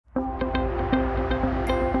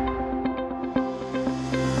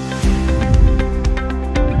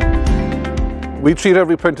We treat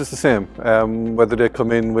every apprentice the same, whether they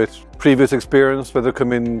come in with previous experience, whether they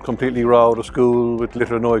come in completely raw out of school with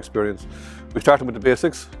little or no experience. We start them with the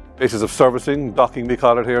basics of servicing, docking we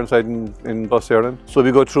call it here inside in Bus Éireann. So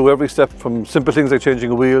we go through every step from simple things like changing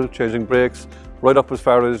a wheel, changing brakes, right up as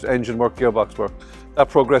far as engine work, gearbox work. That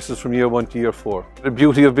progresses from year 1 to year 4. The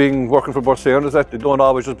beauty of working for Bus Éireann is that they don't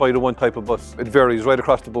always just buy the one type of bus. It varies right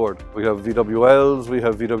across the board. We have VWLs, we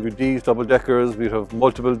have VWDs, double-deckers, we have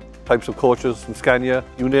multiple types of coaches from Scania.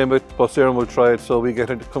 You name it, Bus Éireann will try it, so we get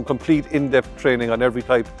a complete in-depth training on every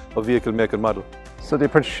type of vehicle, make and model. So the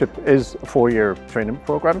apprenticeship is a 4-year training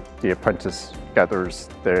program. The apprentice gathers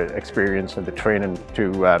the experience and the training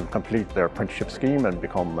to complete their apprenticeship scheme and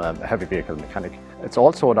become a heavy vehicle mechanic. It's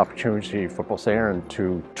also an opportunity for Bus Éireann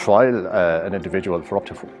to trial an individual for up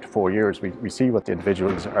to 4 years. We see what the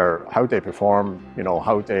individuals are, how they perform,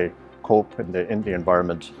 how they cope in the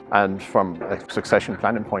environment, and from a succession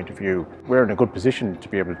planning point of view, we're in a good position to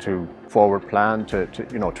be able to forward plan to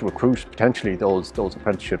recruit potentially those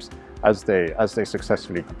apprenticeships as they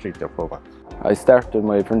successfully complete their program. I started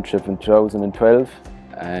my apprenticeship in 2012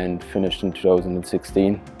 and finished in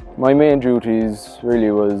 2016. My main duties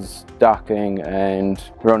really was docking and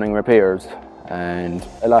running repairs and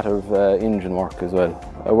a lot of engine work as well.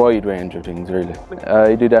 A wide range of things really.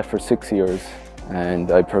 I did that for 6 years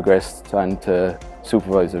and I progressed on to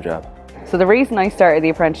supervisor job. So the reason I started the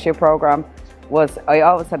apprenticeship program was I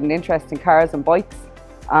always had an interest in cars and bikes,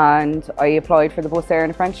 and I applied for the Bus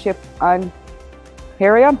Éireann Apprenticeship and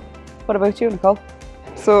here I am. What about you, Nicole?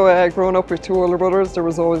 So growing up with 2 older brothers, there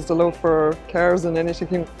was always the love for cars and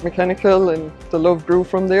anything mechanical, and the love grew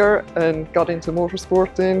from there and got into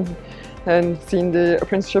motorsport then and seen the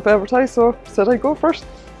apprenticeship advertised, so said I'd go first.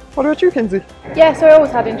 What about you, Kinsey? Yeah, so I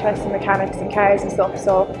always had interest in mechanics and cars and stuff,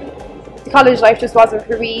 so the college life just wasn't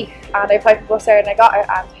for me, and I applied for Bus Éireann and I got it,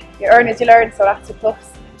 and you earn as you learn, so that's a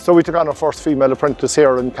plus. So we took on our first female apprentice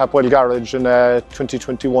here in Capwell Garage in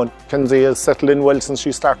 2021. Kinsey has settled in well since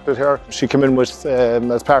she started here. She came in with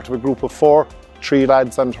as part of a group of 4, 3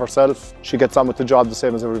 lads and herself. She gets on with the job the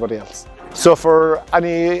same as everybody else. So for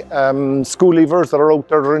any school leavers that are out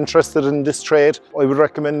there that are interested in this trade, I would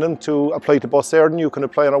recommend them to apply to Bus Éireann. You can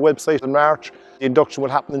apply on our website in March. The induction will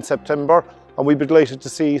happen in September, and we'd be delighted to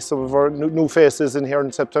see some of our new faces in here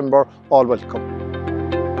in September. All welcome.